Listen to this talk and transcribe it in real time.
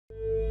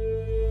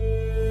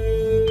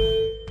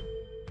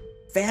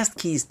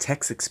FastKeys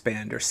Text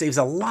Expander saves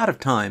a lot of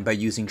time by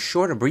using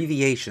short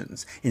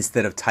abbreviations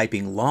instead of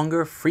typing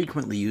longer,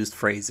 frequently used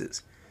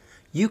phrases.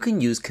 You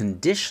can use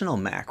Conditional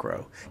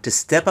macro to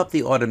step up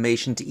the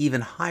automation to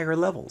even higher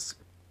levels.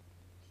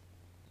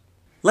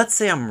 Let's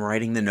say I'm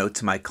writing the note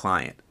to my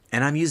client,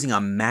 and I'm using a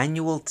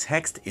manual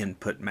text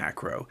input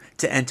macro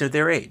to enter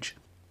their age.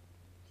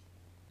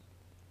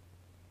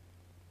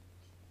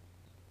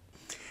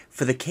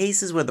 For the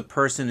cases where the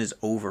person is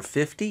over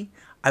 50,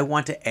 I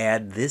want to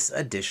add this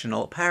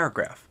additional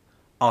paragraph.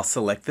 I'll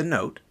select the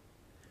note,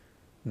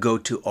 go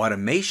to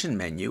Automation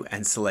menu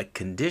and select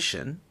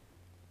Condition,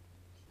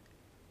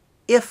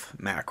 If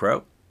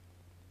macro.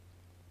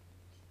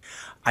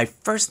 I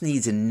first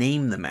need to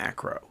name the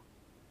macro.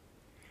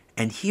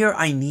 And here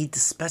I need to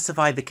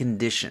specify the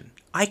condition.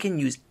 I can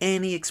use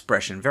any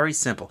expression, very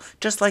simple,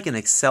 just like an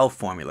Excel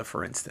formula,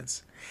 for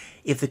instance.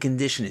 If the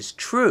condition is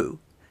true,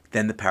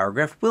 then the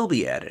paragraph will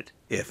be added.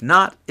 If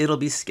not, it'll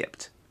be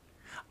skipped.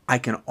 I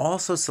can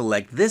also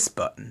select this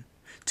button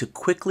to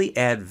quickly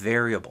add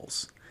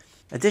variables.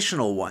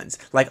 Additional ones,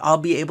 like I'll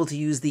be able to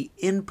use the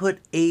input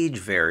age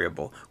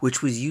variable,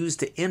 which was used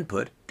to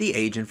input the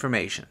age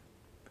information.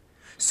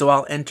 So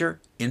I'll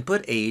enter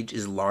input age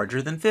is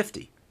larger than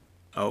 50.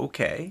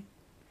 Okay.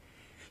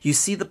 You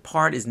see the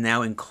part is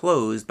now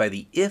enclosed by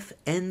the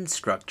if-end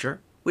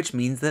structure, which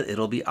means that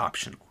it'll be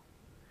optional.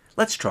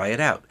 Let's try it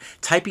out.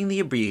 Typing the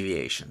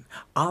abbreviation,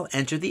 I'll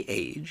enter the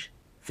age,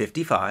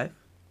 55,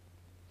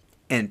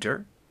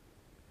 enter.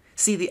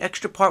 See, the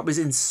extra part was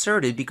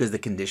inserted because the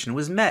condition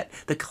was met.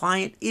 The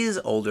client is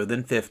older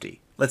than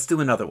 50. Let's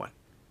do another one.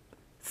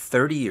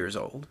 30 years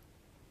old.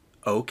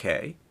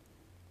 Okay.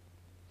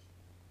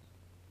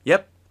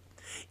 Yep.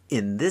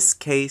 In this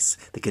case,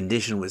 the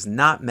condition was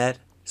not met,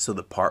 so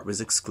the part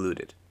was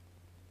excluded.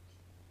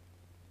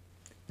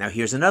 Now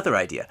here's another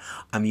idea.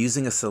 I'm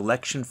using a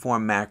selection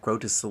form macro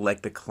to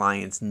select the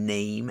client's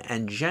name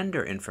and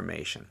gender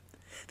information.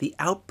 The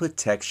output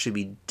text should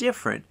be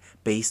different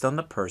based on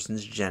the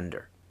person's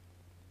gender.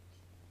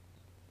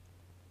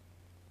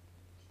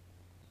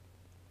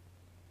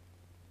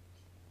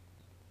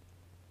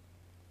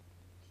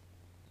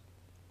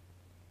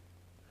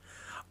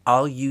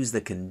 I'll use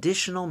the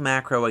conditional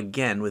macro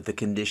again with the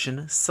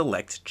condition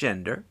select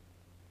gender.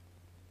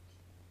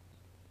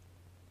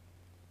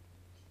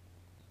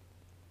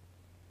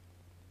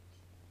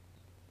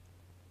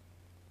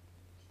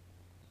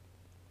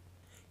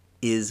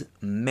 Is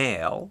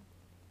male.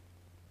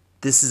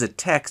 This is a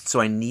text,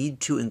 so I need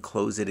to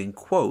enclose it in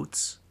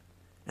quotes.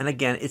 And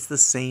again, it's the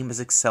same as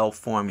Excel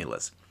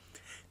formulas.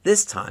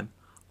 This time,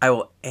 I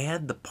will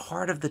add the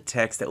part of the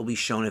text that will be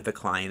shown if the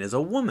client is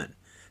a woman,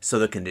 so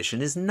the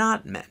condition is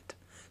not met.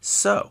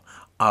 So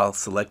I'll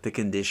select the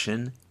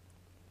condition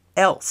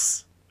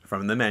else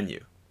from the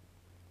menu.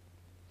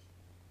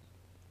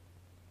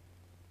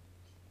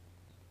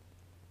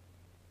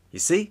 You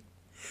see?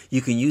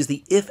 You can use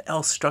the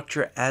if-else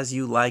structure as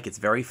you like. It's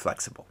very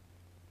flexible.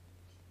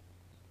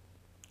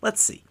 Let's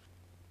see.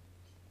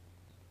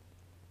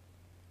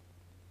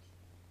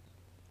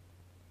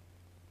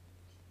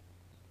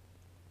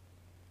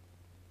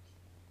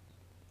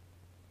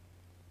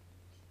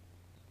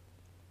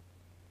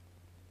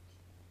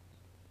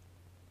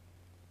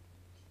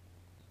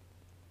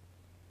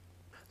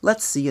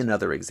 Let's see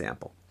another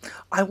example.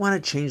 I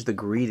want to change the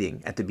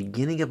greeting at the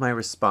beginning of my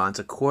response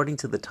according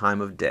to the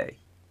time of day.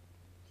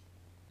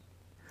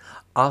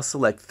 I'll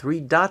select 3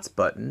 dots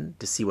button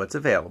to see what's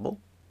available.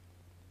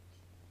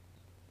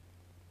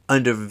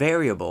 Under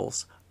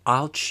variables,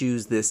 I'll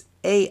choose this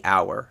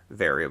hour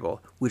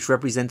variable, which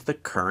represents the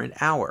current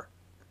hour.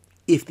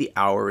 If the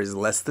hour is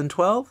less than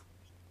 12,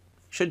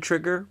 should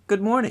trigger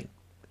good morning,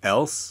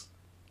 else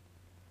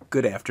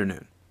good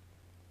afternoon.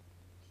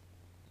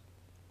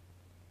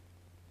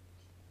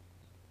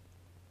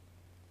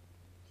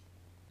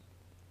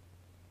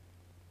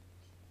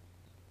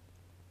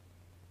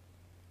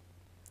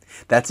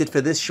 That's it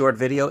for this short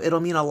video.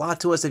 It'll mean a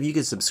lot to us if you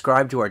could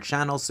subscribe to our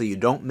channel so you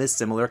don't miss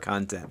similar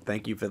content.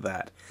 Thank you for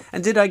that.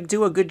 And did I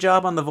do a good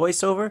job on the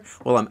voiceover?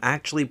 Well, I'm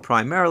actually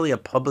primarily a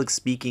public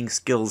speaking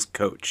skills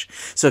coach.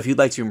 So if you'd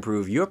like to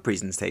improve your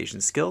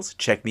presentation skills,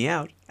 check me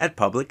out at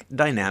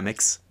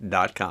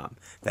publicdynamics.com.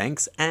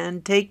 Thanks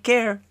and take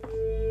care.